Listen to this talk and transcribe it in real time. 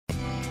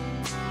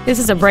This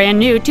is a brand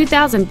new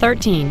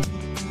 2013.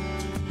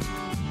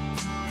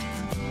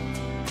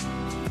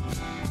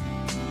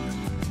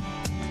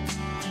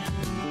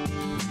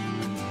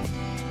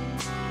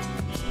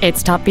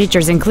 Its top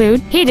features include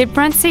heated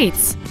front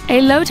seats, a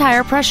low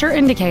tire pressure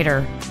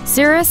indicator,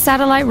 Sirius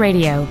satellite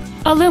radio,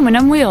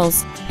 aluminum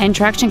wheels, and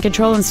traction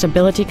control and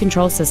stability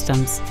control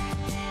systems.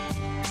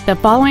 The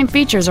following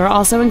features are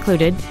also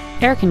included: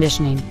 air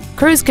conditioning,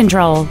 cruise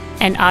control,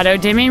 an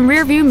auto-dimming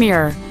rearview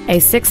mirror, a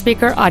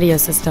 6-speaker audio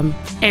system,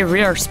 a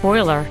rear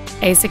spoiler,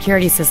 a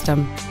security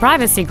system,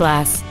 privacy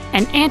glass,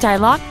 an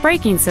anti-lock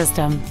braking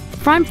system,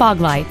 front fog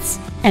lights,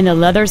 and the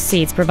leather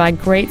seats provide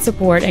great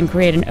support and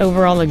create an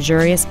overall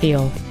luxurious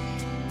feel.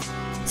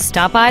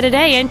 Stop by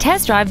today and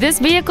test drive this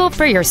vehicle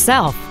for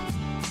yourself.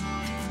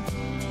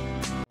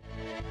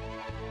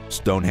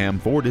 Stoneham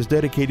Ford is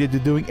dedicated to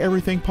doing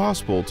everything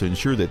possible to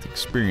ensure that the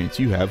experience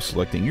you have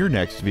selecting your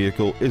next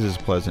vehicle is as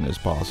pleasant as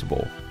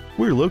possible.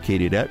 We're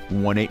located at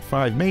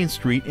 185 Main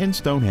Street in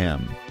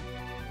Stoneham.